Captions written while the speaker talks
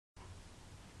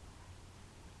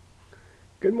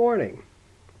Good morning.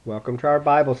 Welcome to our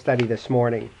Bible study this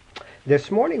morning.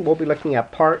 This morning we'll be looking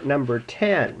at part number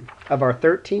 10 of our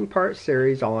 13-part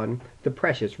series on the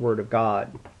precious Word of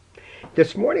God.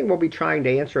 This morning we'll be trying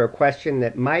to answer a question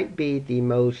that might be the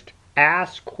most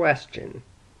asked question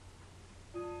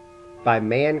by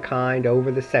mankind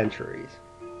over the centuries.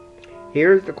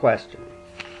 Here's the question.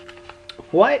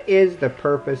 What is the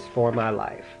purpose for my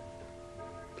life?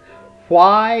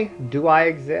 Why do I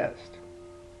exist?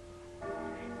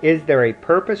 Is there a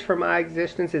purpose for my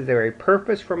existence? Is there a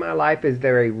purpose for my life? Is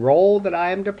there a role that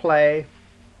I am to play?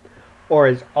 Or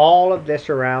is all of this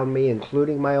around me,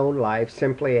 including my own life,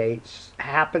 simply a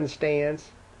happenstance?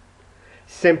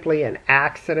 Simply an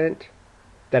accident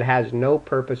that has no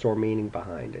purpose or meaning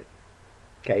behind it?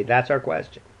 Okay, that's our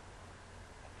question.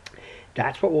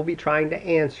 That's what we'll be trying to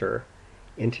answer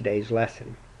in today's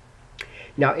lesson.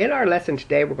 Now, in our lesson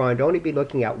today, we're going to only be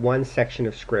looking at one section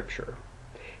of Scripture.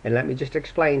 And let me just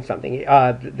explain something.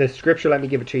 The scripture, let me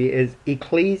give it to you, is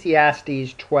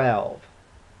Ecclesiastes 12,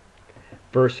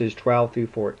 verses 12 through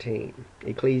 14.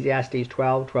 Ecclesiastes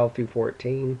 12 through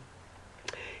 14.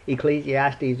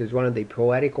 Ecclesiastes is one of the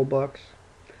poetical books.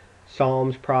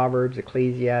 Psalms, Proverbs,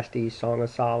 Ecclesiastes, Song of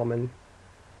Solomon.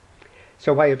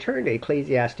 So while you turn to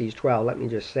Ecclesiastes 12, let me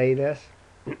just say this.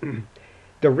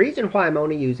 The reason why I'm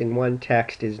only using one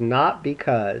text is not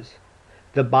because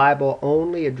the Bible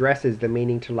only addresses the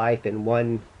meaning to life in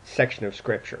one section of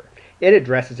Scripture. It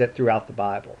addresses it throughout the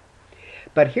Bible.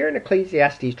 But here in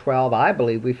Ecclesiastes 12, I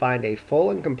believe we find a full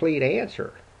and complete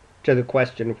answer to the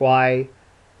question, why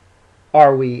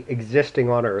are we existing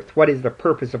on earth? What is the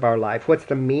purpose of our life? What's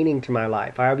the meaning to my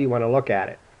life? However you want to look at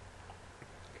it.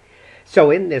 So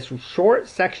in this short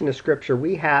section of Scripture,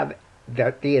 we have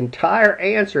the entire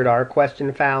answer to our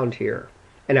question found here.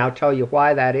 And I'll tell you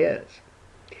why that is.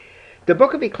 The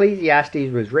book of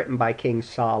Ecclesiastes was written by King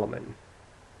Solomon.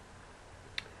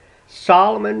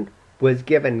 Solomon was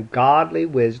given godly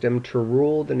wisdom to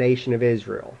rule the nation of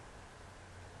Israel.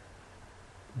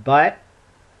 But,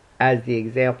 as the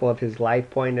example of his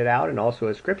life pointed out, and also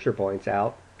as Scripture points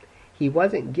out, he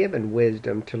wasn't given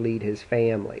wisdom to lead his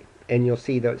family. And you'll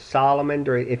see that Solomon,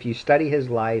 if you study his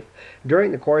life,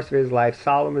 during the course of his life,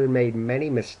 Solomon made many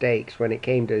mistakes when it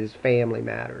came to his family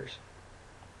matters.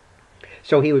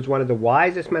 So he was one of the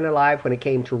wisest men alive when it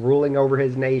came to ruling over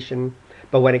his nation.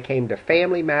 But when it came to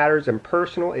family matters and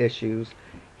personal issues,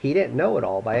 he didn't know it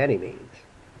all by any means.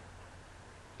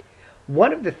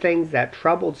 One of the things that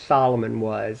troubled Solomon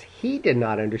was he did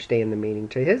not understand the meaning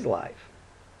to his life.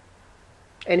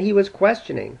 And he was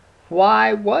questioning,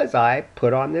 why was I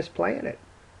put on this planet?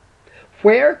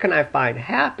 Where can I find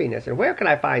happiness? And where can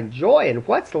I find joy? And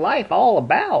what's life all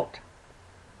about?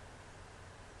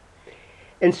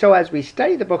 And so as we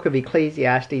study the book of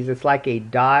Ecclesiastes, it's like a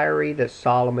diary that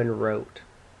Solomon wrote.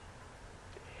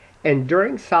 And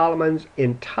during Solomon's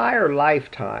entire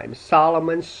lifetime,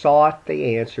 Solomon sought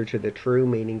the answer to the true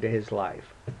meaning to his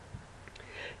life.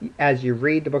 As you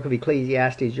read the book of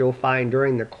Ecclesiastes, you'll find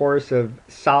during the course of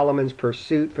Solomon's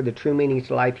pursuit for the true meaning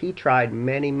to life, he tried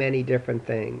many, many different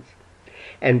things.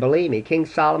 And believe me, King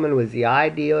Solomon was the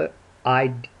ideal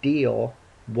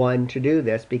one to do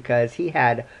this because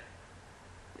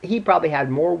he probably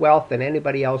had more wealth than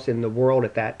anybody else in the world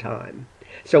at that time.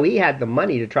 So he had the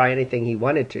money to try anything he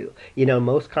wanted to. You know,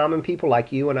 most common people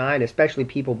like you and I, and especially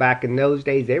people back in those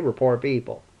days, they were poor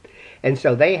people. And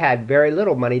so they had very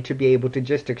little money to be able to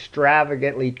just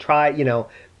extravagantly try,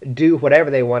 do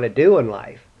whatever they want to do in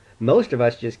life. Most of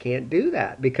us just can't do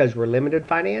that because we're limited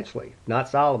financially. Not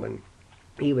Solomon.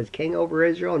 He was king over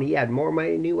Israel and he had more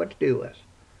money and knew what to do with.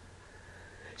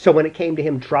 So when it came to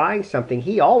him trying something,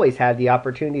 he always had the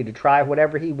opportunity to try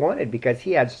whatever he wanted because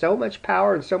he had so much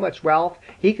power and so much wealth,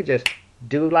 he could just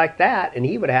do like that and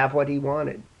he would have what he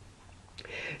wanted.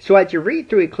 So as you read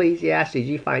through Ecclesiastes,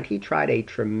 you find he tried a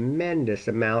tremendous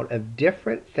amount of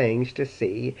different things to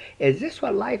see, is this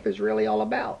what life is really all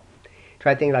about? He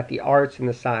tried things like the arts and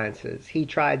the sciences. He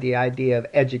tried the idea of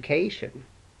education.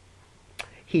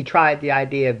 He tried the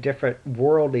idea of different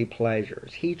worldly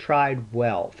pleasures. He tried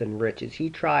wealth and riches. He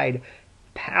tried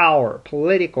power,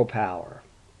 political power.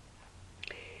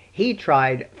 He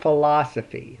tried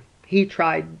philosophy. He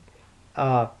tried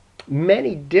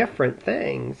many different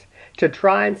things to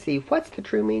try and see what's the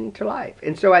true meaning to life.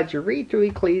 And so as you read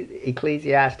through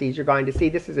Ecclesiastes, you're going to see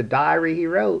this is a diary he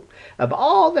wrote of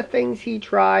all the things he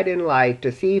tried in life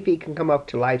to see if he can come up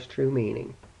to life's true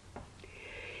meaning.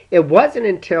 It wasn't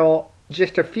until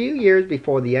just a few years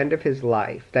before the end of his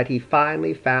life that he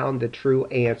finally found the true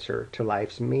answer to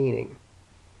life's meaning.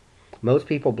 Most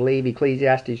people believe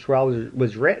Ecclesiastes 12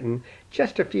 was written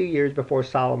just a few years before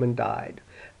Solomon died.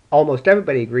 almost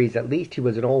everybody agrees at least he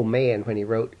was an old man when he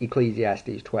wrote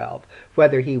Ecclesiastes 12.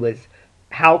 Whether he was,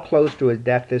 how close to his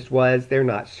death this was, they're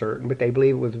not certain, but they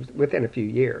believe it was within a few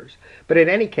years. But in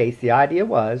any case, the idea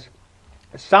was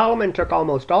Solomon took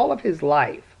almost all of his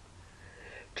life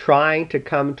trying to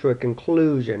come to a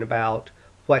conclusion about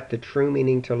what the true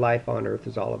meaning to life on earth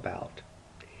is all about.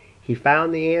 He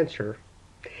found the answer,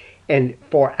 and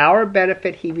for our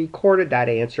benefit, he recorded that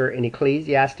answer in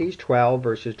Ecclesiastes 12,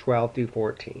 verses 12 through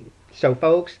 14. So,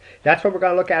 folks, that's what we're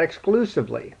going to look at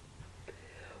exclusively.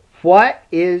 What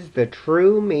is the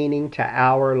true meaning to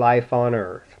our life on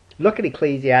earth? Look at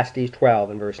Ecclesiastes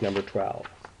 12 and verse number 12.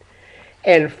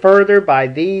 And further, by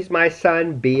these, my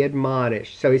son, be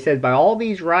admonished. So he says, by all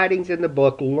these writings in the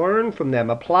book, learn from them,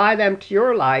 apply them to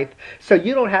your life, so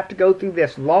you don't have to go through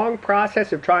this long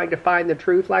process of trying to find the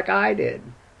truth like I did.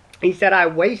 He said, I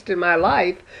wasted my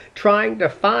life trying to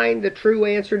find the true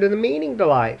answer to the meaning to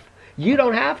life. You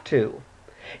don't have to.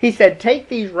 He said, take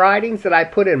these writings that I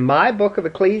put in my book of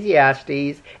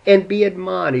Ecclesiastes and be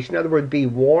admonished. In other words, be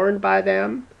warned by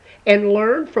them and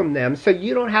learn from them, so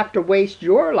you don't have to waste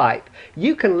your life.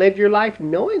 You can live your life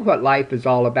knowing what life is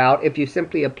all about if you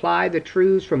simply apply the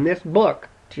truths from this book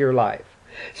to your life.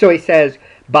 So he says,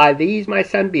 by these, my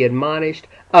son, be admonished.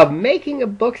 Of making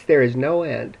of books there is no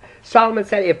end. Solomon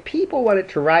said if people wanted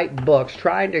to write books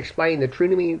trying to explain the true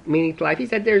meaning to life, he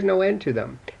said there's no end to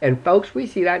them. And folks, we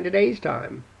see that in today's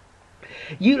time.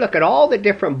 You look at all the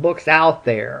different books out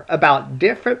there about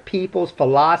different people's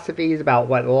philosophies about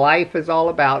what life is all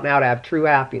about and how to have true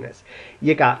happiness.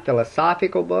 You got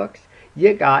philosophical books.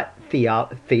 You got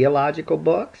theological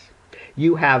books.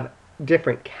 You have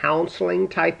different counseling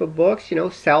type of books,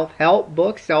 self-help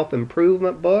books,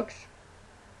 self-improvement books.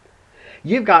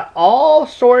 You've got all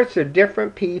sorts of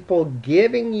different people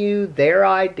giving you their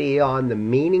idea on the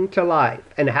meaning to life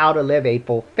and how to live a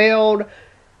fulfilled,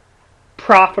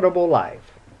 profitable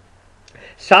life.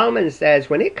 Solomon says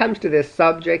when it comes to this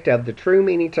subject of the true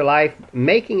meaning to life,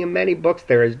 making in many books,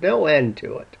 there is no end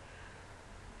to it.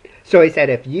 So he said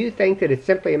if you think that it's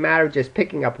simply a matter of just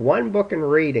picking up one book and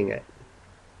reading it,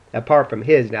 apart from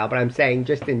his now, but I'm saying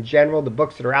just in general, the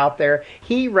books that are out there.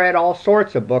 He read all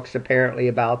sorts of books apparently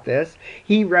about this.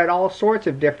 He read all sorts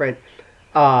of different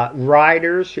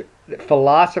writers,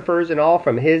 philosophers and all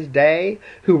from his day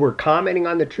who were commenting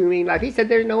on the true meaning of life. He said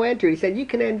there's no end to it. He said you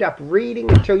can end up reading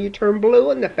until you turn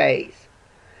blue in the face.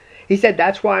 He said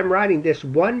that's why I'm writing this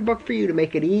one book for you, to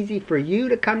make it easy for you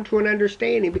to come to an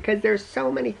understanding, because there's so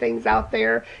many things out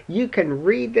there. You can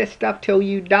read this stuff till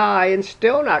you die and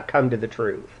still not come to the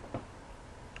truth.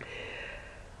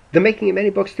 The making of many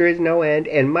books there is no end,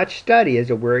 and much study is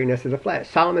a weariness of the flesh.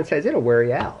 Solomon says it'll wear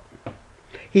you out.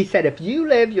 He said if you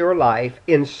live your life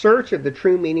in search of the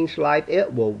true meanings to life,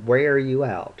 it will wear you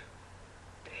out.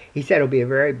 He said it'll be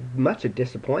very much a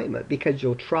disappointment, because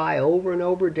you'll try over and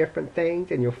over different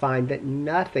things and you'll find that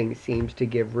nothing seems to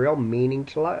give real meaning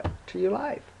to your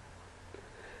life.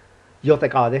 You'll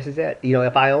think, oh, this is it.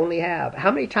 If I only have.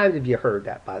 How many times have you heard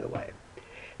that, by the way?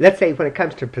 Let's say when it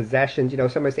comes to possessions,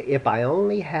 somebody say, if I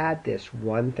only had this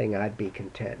one thing, I'd be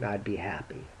content and I'd be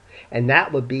happy. And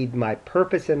that would be my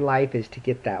purpose in life, is to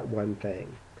get that one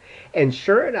thing. And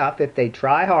sure enough, if they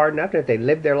try hard enough and if they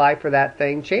live their life for that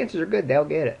thing, chances are good they'll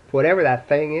get it, whatever that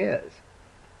thing is.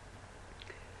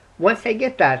 Once they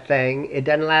get that thing, it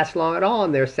doesn't last long at all,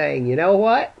 and they're saying, you know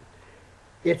what?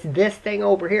 It's this thing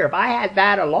over here. If I had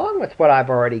that along with what I've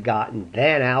already gotten,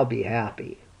 then I'll be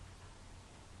happy.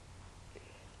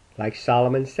 Like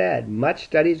Solomon said, much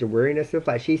study is a weariness of the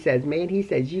flesh. He says,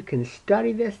 you can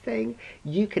study this thing,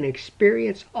 you can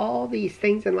experience all these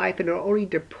things in life, and it'll only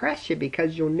depress you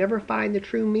because you'll never find the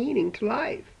true meaning to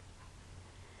life.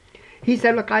 He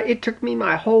said, look, it took me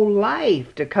my whole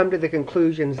life to come to the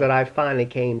conclusions that I finally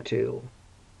came to.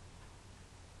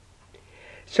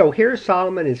 So here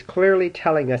Solomon is clearly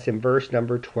telling us in verse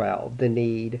number 12 the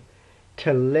need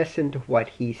to listen to what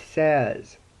he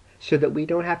says, so that we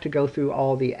don't have to go through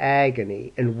all the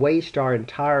agony and waste our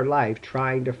entire life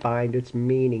trying to find its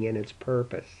meaning and its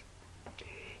purpose.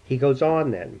 He goes on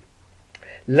then.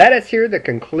 Let us hear the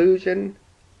conclusion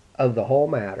of the whole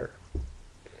matter.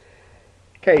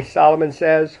 Okay, Solomon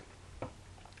says,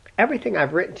 everything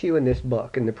I've written to you in this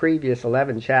book, in the previous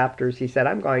 11 chapters, he said,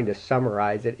 I'm going to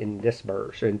summarize it in this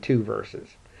verse, in 2 verses.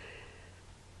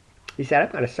 He said,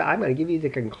 I'm going to give you the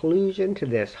conclusion to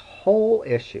this whole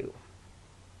issue.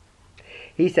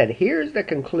 He said, here's the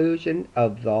conclusion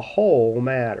of the whole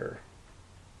matter.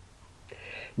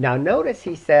 Now notice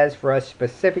he says for us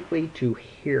specifically to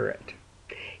hear it.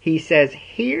 He says,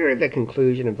 hear the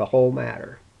conclusion of the whole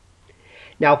matter.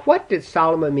 Now what did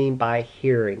Solomon mean by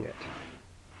hearing it?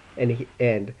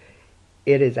 And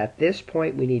it is at this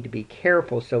point we need to be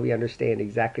careful so we understand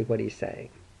exactly what he's saying.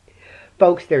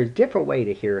 Folks, there's a different way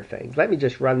to hear things. Let me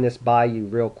just run this by you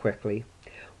real quickly.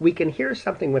 We can hear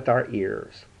something with our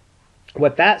ears.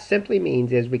 What that simply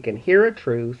means is we can hear a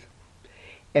truth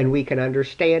and we can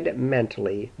understand it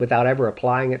mentally without ever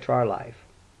applying it to our life.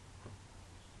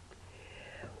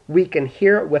 We can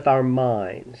hear it with our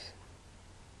minds.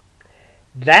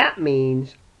 That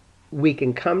means we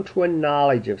can come to a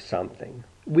knowledge of something.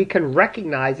 We can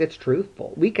recognize it's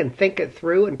truthful. We can think it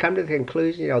through and come to the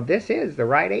conclusion, this is the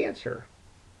right answer.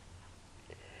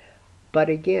 But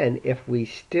again, if we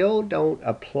still don't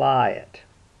apply it,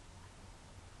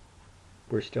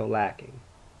 we're still lacking.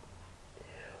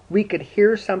 We could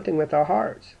hear something with our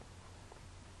hearts.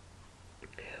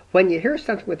 When you hear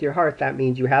something with your heart, that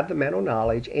means you have the mental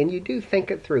knowledge and you do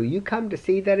think it through. You come to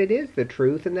see that it is the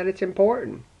truth and that it's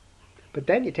important. But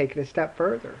then you take it a step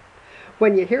further.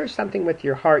 When you hear something with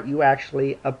your heart, you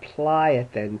actually apply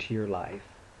it then to your life.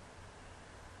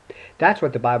 That's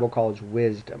what the Bible calls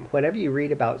wisdom. Whenever you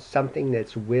read about something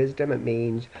that's wisdom, it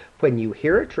means when you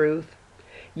hear a truth,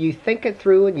 you think it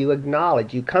through and you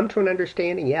acknowledge, you come to an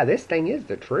understanding, yeah, this thing is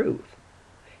the truth.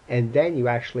 And then you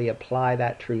actually apply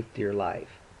that truth to your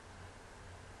life.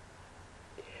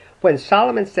 When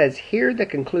Solomon says, hear the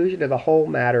conclusion of the whole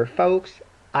matter, folks,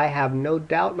 I have no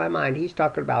doubt in my mind he's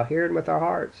talking about hearing with our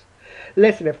hearts.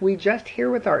 Listen, if we just hear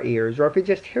with our ears, or if we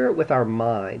just hear it with our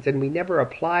minds, and we never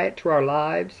apply it to our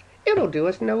lives, it'll do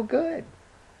us no good.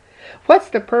 What's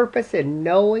the purpose in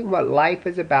knowing what life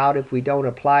is about if we don't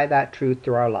apply that truth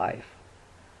to our life?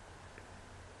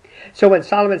 So when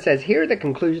Solomon says, hear the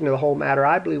conclusion of the whole matter,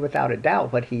 I believe without a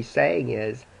doubt what he's saying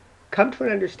is, come to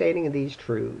an understanding of these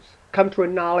truths. Come to a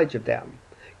knowledge of them.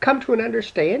 Come to an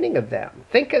understanding of them.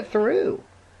 Think it through.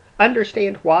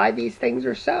 Understand why these things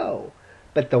are so.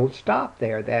 But don't stop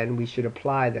there, then. We should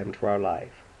apply them to our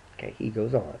life. Okay, he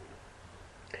goes on.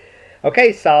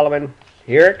 Okay, Solomon,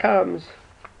 here it comes.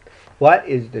 What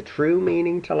is the true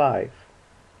meaning to life?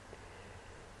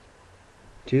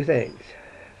 Two things.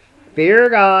 Fear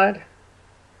God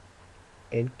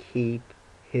and keep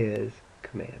his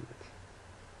commandments.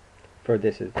 For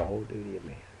this is the whole duty of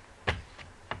man.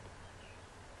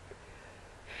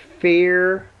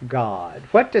 Fear God.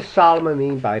 What does Solomon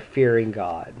mean by fearing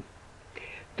God?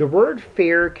 The word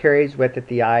fear carries with it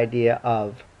the idea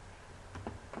of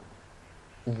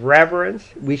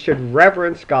reverence. We should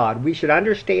reverence God. We should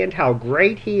understand how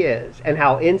great he is and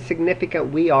how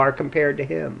insignificant we are compared to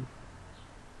him.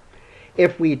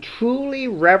 If we truly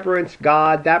reverence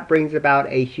God, that brings about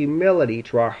a humility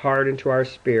to our heart and to our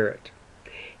spirit.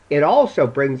 It also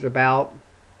brings about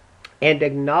an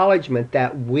acknowledgement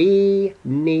that we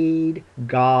need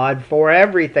God for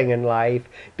everything in life,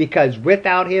 because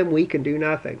without him we can do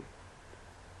nothing.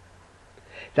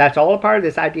 That's all a part of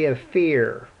this idea of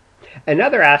fear.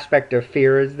 Another aspect of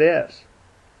fear is this: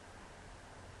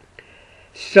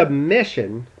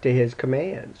 submission to his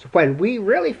commands. When we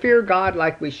really fear God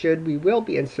like we should, we will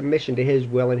be in submission to his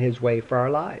will and his way for our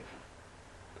life.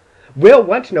 We'll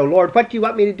want to know, Lord, what do you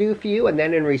want me to do for you? And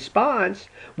then in response,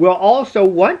 we'll also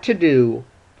want to do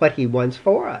what he wants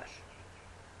for us.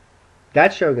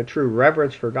 That's showing a true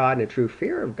reverence for God and a true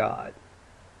fear of God.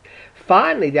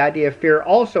 Finally, the idea of fear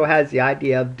also has the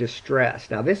idea of distress.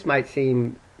 Now, this might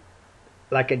seem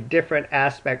like a different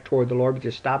aspect toward the Lord, but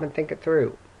just stop and think it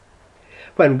through.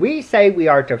 When we say we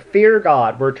are to fear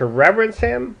God, we're to reverence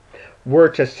him, we're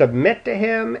to submit to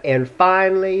him, and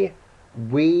finally,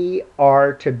 we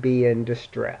are to be in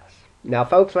distress. Now,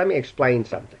 folks, let me explain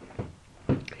something.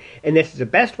 And this is the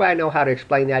best way I know how to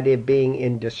explain the idea of being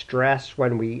in distress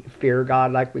when we fear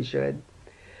God like we should.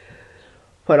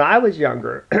 When I was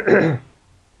younger,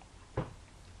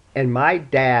 and my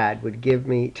dad would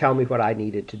tell me what I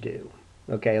needed to do.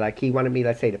 Okay, like he wanted me,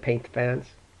 let's say, to paint the fence.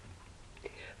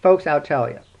 Folks, I'll tell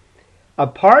you, a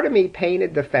part of me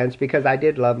painted the fence because I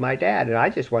did love my dad, and I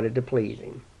just wanted to please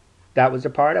him. That was a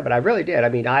part of it. I really did. I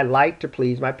mean, I liked to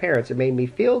please my parents. It made me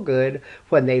feel good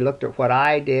when they looked at what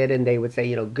I did and they would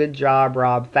say, good job,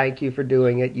 Rob. Thank you for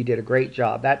doing it. You did a great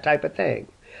job. That type of thing.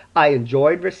 I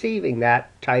enjoyed receiving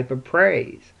that type of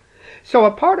praise. So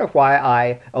a part of why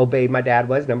I obeyed my dad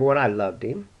was, number one, I loved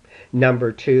him.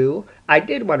 Number two, I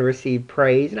did want to receive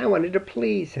praise and I wanted to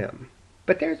please him.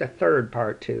 But there's a third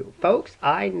part too. Folks,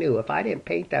 I knew if I didn't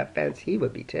paint that fence, he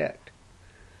would be ticked.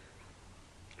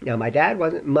 Now, my dad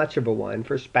wasn't much of a one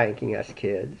for spanking us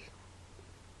kids,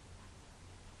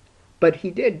 but he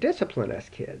did discipline us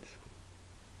kids.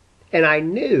 And I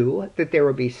knew that there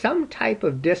would be some type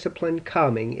of discipline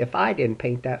coming if I didn't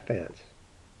paint that fence.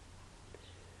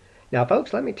 Now,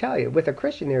 folks, let me tell you, with a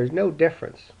Christian, there is no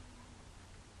difference.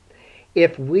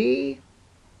 If we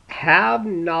have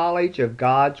knowledge of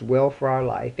God's will for our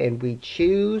life and we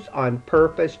choose on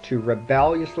purpose to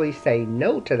rebelliously say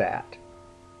no to that,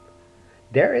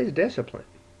 there is discipline.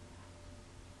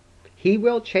 He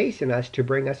will chasten us to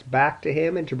bring us back to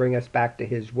Him and to bring us back to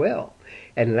His will.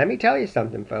 And let me tell you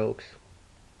something, folks.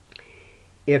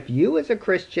 If you as a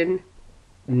Christian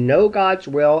know God's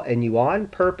will and you on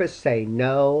purpose say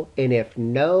no, and if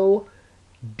no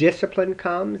discipline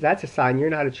comes, that's a sign you're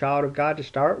not a child of God to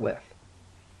start with.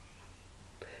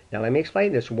 Now let me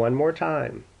explain this one more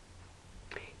time.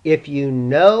 If you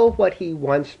know what He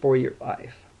wants for your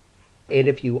life, and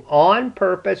if you on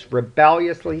purpose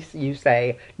rebelliously you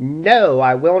say, no,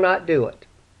 I will not do it,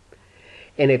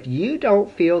 and if you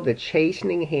don't feel the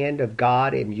chastening hand of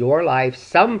God in your life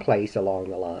someplace along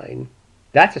the line,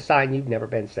 that's a sign you've never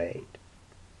been saved.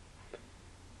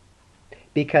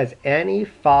 Because any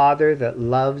father that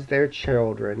loves their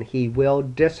children, he will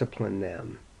discipline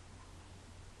them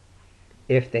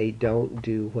if they don't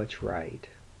do what's right.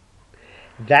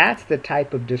 That's the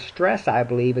type of distress I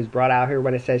believe is brought out here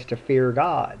when it says to fear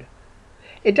God.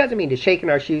 It doesn't mean to shake in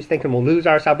our shoes thinking we'll lose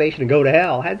our salvation and go to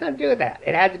hell. It has nothing to do with that.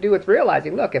 It has to do with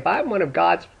realizing, look, if I'm one of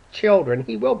God's children,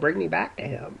 He will bring me back to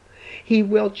Him. He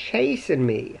will chasten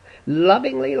me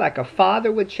lovingly like a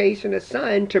father would chasten a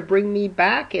son to bring me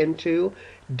back into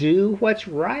do what's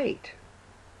right.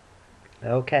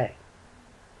 Okay.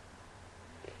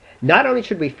 Not only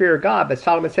should we fear God, but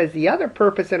Solomon says the other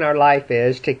purpose in our life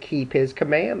is to keep His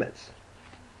commandments.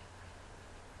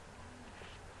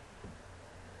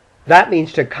 That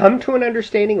means to come to an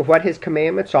understanding of what His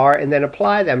commandments are and then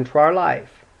apply them to our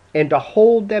life. And to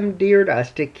hold them dear to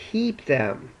us, to keep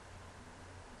them.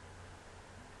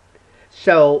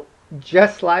 So,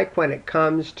 just like when it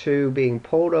comes to being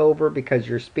pulled over because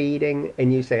you're speeding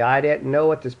and you say, I didn't know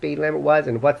what the speed limit was,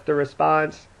 and what's the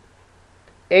response?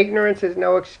 Ignorance is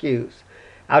no excuse.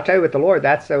 I'll tell you with the Lord,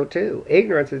 that's so too.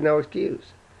 Ignorance is no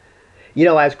excuse. You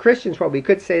know, as Christians, what we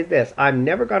could say is this: I'm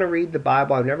never going to read the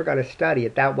Bible. I'm never going to study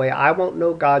it. That way I won't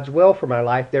know God's will for my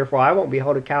life. Therefore, I won't be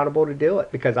held accountable to do it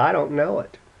because I don't know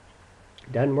it.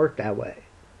 It doesn't work that way.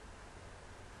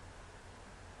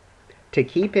 To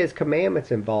keep His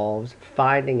commandments involves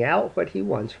finding out what He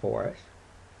wants for us,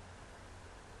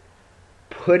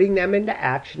 putting them into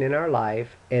action in our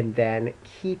life, and then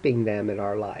keeping them in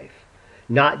our life.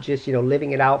 Not just,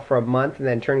 living it out for a month and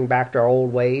then turning back to our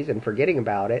old ways and forgetting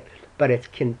about it, but it's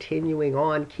continuing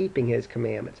on keeping His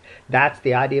commandments. That's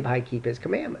the idea behind keep His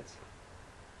commandments.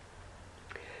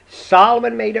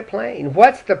 Solomon made it plain.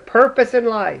 What's the purpose in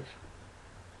life?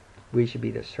 We should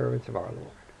be the servants of our Lord.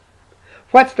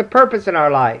 What's the purpose in our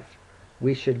life?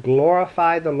 We should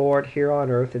glorify the Lord here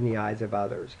on earth in the eyes of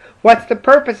others. What's the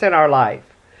purpose in our life?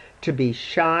 To be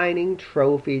shining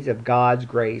trophies of God's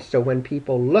grace. So when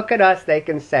people look at us, they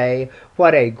can say,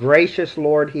 what a gracious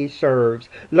Lord He serves.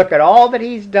 Look at all that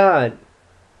He's done.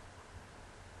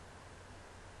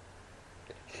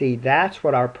 See, that's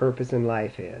what our purpose in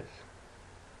life is.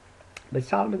 But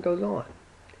Solomon goes on.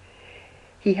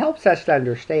 He helps us to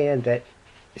understand that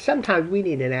sometimes we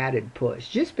need an added push.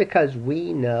 Just because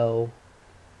we know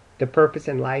the purpose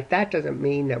in life, that doesn't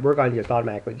mean that we're going to just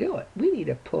automatically do it. We need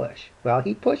a push. Well,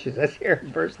 he pushes us here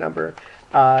in verse number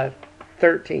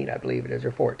 13, I believe it is,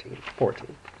 or 14.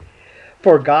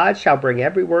 For God shall bring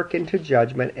every work into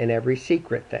judgment and every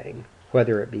secret thing,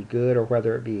 whether it be good or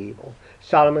whether it be evil.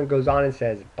 Solomon goes on and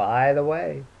says, by the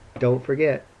way, don't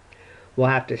forget, we'll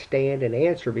have to stand and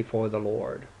answer before the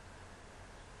Lord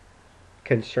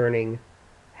concerning,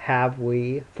 have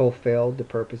we fulfilled the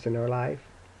purpose in our life?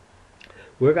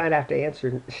 We're going to have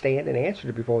to stand and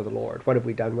answer before the Lord. What have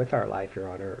we done with our life here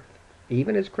on earth?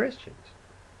 Even as Christians.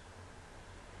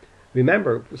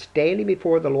 Remember, standing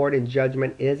before the Lord in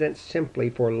judgment isn't simply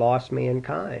for lost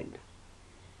mankind.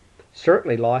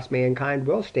 Certainly lost mankind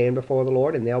will stand before the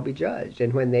Lord and they'll be judged.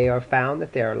 And when they are found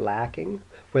that they are lacking,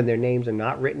 when their names are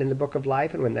not written in the book of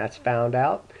life, and when that's found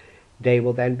out, they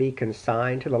will then be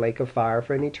consigned to the lake of fire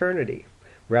for an eternity.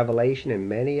 Revelation and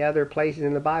many other places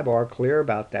in the Bible are clear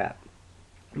about that.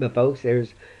 But folks,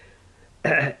 there's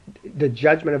the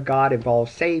judgment of God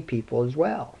involves saved people as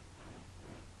well.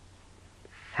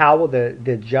 How will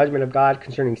the judgment of God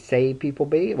concerning saved people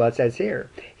be? Well, it says here,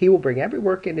 He will bring every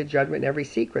work into judgment and every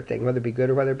secret thing, whether it be good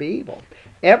or whether it be evil.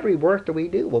 Every work that we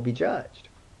do will be judged.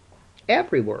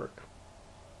 Every work.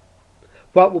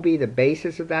 What will be the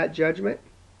basis of that judgment?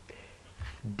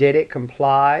 Did it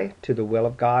comply to the will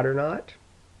of God or not?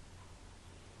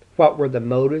 What were the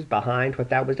motives behind what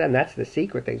that was done? That's the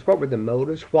secret things. What were the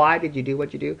motives? Why did you do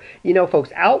what you do? You know,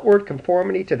 folks, outward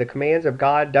conformity to the commands of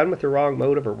God done with the wrong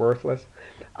motive are worthless.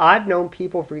 I've known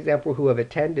people, for example, who have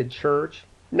attended church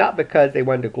not because they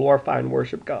wanted to glorify and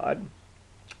worship God.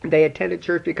 They attended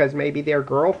church because maybe their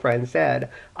girlfriend said,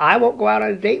 I won't go out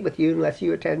on a date with you unless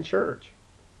you attend church.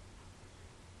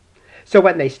 So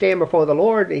when they stand before the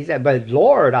Lord, he said, but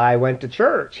Lord, I went to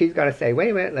church. He's going to say,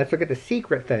 wait a minute, let's look at the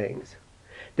secret things.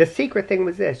 The secret thing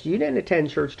was this. You didn't attend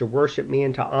church to worship me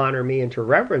and to honor me and to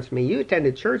reverence me. You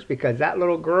attended church because that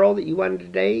little girl that you wanted to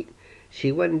date,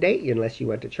 she wouldn't date you unless you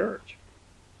went to church.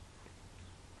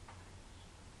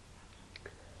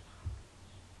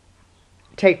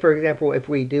 Take, for example, if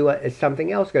we do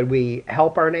something else good, we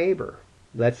help our neighbor,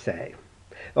 let's say.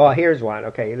 Oh, here's one.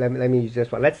 Okay, let me use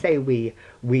this one. Let's say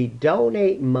we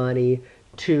donate money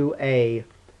to a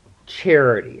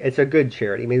charity. It's a good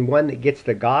charity. I mean, one that gets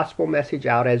the gospel message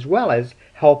out as well as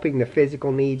helping the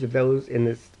physical needs of those in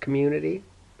this community.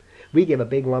 We give a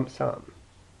big lump sum.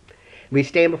 We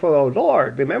stand before the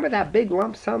Lord. Remember that big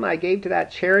lump sum I gave to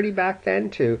that charity back then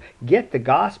to get the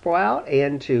gospel out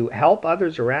and to help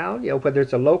others around, whether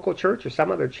it's a local church or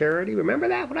some other charity. Remember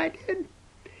that, what I did?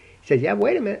 He says, yeah,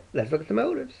 wait a minute. Let's look at the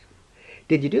motives.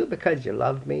 Did you do it because you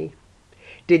loved me?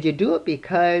 Did you do it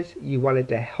because you wanted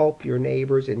to help your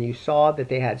neighbors and you saw that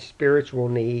they had spiritual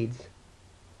needs?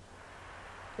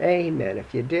 Amen.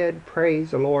 If you did,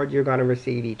 praise the Lord, you're going to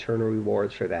receive eternal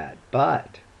rewards for that.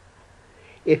 But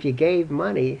if you gave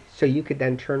money so you could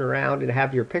then turn around and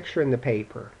have your picture in the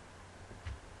paper,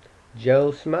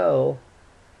 Joe Smo,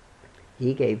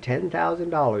 he gave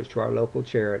 $10,000 to our local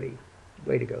charity.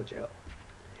 Way to go, Joe.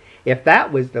 If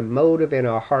that was the motive in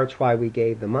our hearts why we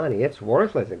gave the money, it's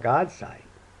worthless in God's sight.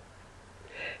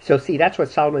 So see, that's what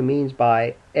Solomon means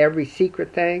by every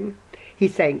secret thing.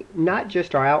 He's saying not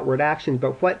just our outward actions,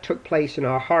 but what took place in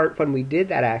our heart when we did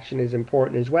that action is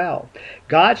important as well.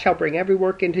 God shall bring every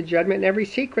work into judgment and every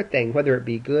secret thing, whether it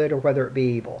be good or whether it be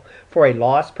evil. For a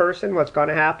lost person, what's going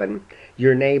to happen?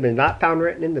 Your name is not found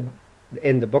written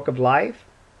in the book of life.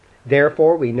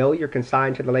 Therefore, we know you're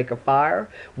consigned to the lake of fire.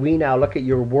 We now look at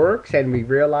your works and we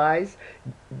realize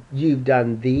you've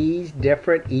done these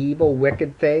different evil,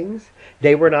 wicked things.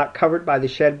 They were not covered by the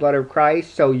shed blood of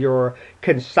Christ, so your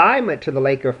consignment to the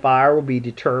lake of fire will be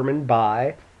determined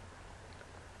by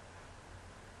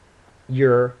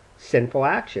your sinful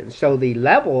actions. So the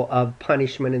level of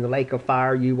punishment in the lake of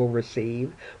fire you will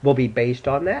receive will be based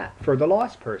on that for the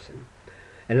lost person.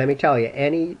 And let me tell you,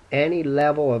 any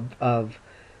level of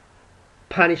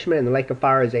punishment in the lake of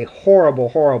fire is a horrible,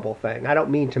 horrible thing. I don't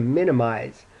mean to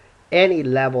minimize any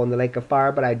level in the lake of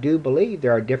fire, but I do believe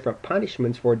there are different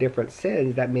punishments for different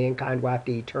sins that mankind will have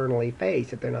to eternally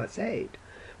face if they're not saved.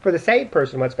 For the saved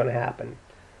person, what's going to happen?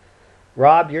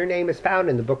 Rob, your name is found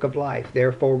in the book of life.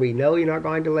 Therefore, we know you're not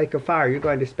going to the lake of fire. You're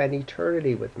going to spend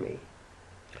eternity with me.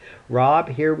 Rob,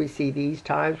 here we see these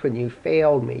times when you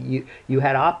failed me. You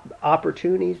had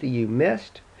opportunities that you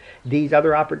missed. These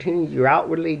other opportunities, you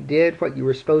outwardly did what you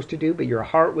were supposed to do, but your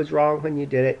heart was wrong when you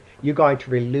did it. You're going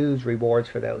to lose rewards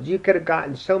for those. You could have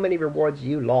gotten so many rewards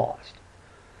you lost.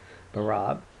 But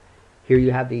Rob, here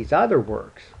you have these other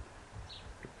works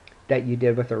that you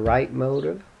did with the right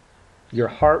motive. Your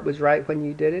heart was right when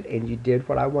you did it, and you did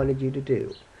what I wanted you to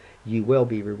do. You will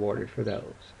be rewarded for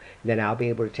those. Then I'll be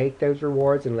able to take those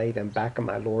rewards and lay them back at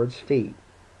my Lord's feet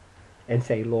and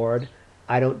say, Lord,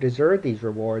 I don't deserve these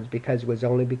rewards because it was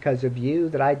only because of you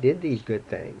that I did these good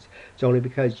things. It's only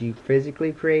because you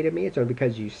physically created me. It's only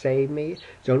because you saved me.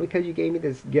 It's only because you gave me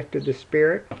this gift of the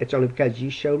Spirit. It's only because you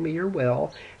showed me your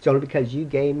will. It's only because you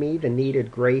gave me the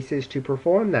needed graces to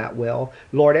perform that will.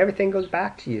 Lord, everything goes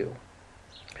back to you.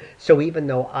 So even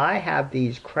though I have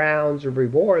these crowns of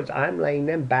rewards, I'm laying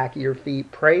them back at your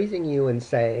feet, praising you and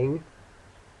saying,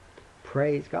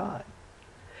 praise God.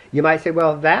 You might say,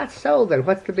 well, if that's so, then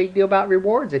what's the big deal about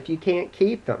rewards if you can't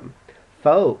keep them?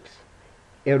 Folks,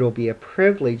 it'll be a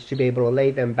privilege to be able to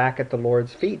lay them back at the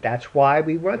Lord's feet. That's why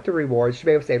we want the rewards, to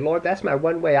be able to say, Lord, that's my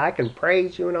one way I can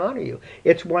praise you and honor you.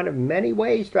 It's one of many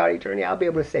ways throughout eternity I'll be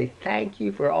able to say thank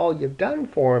you for all you've done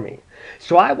for me.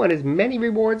 So I want as many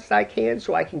rewards as I can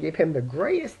so I can give him the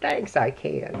greatest thanks I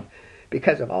can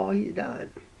because of all he's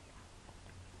done.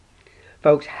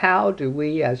 Folks, how do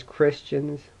we as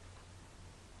Christians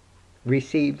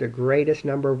receive the greatest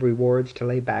number of rewards to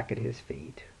lay back at his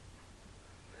feet?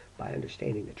 By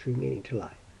understanding the true meaning to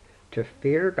life. To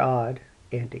fear God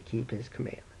and to keep his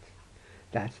commandments.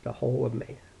 That's the whole of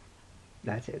man.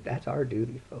 That's it. That's our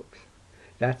duty, folks.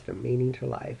 That's the meaning to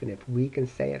life. And if we can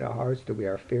say in our hearts that we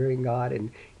are fearing God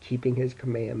and keeping his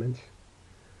commandments,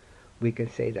 we can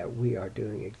say that we are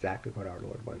doing exactly what our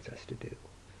Lord wants us to do.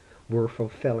 We're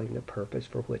fulfilling the purpose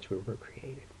for which we were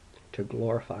created, to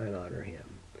glorify and honor Him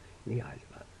in the eyes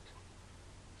of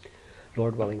others.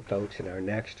 Lord willing, folks, in our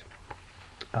next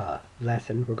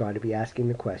lesson, we're going to be asking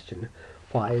the question,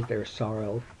 why is there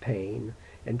sorrow, pain,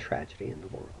 and tragedy in the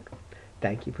world?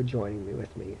 Thank you for joining me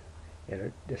with me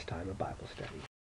in this time of Bible study.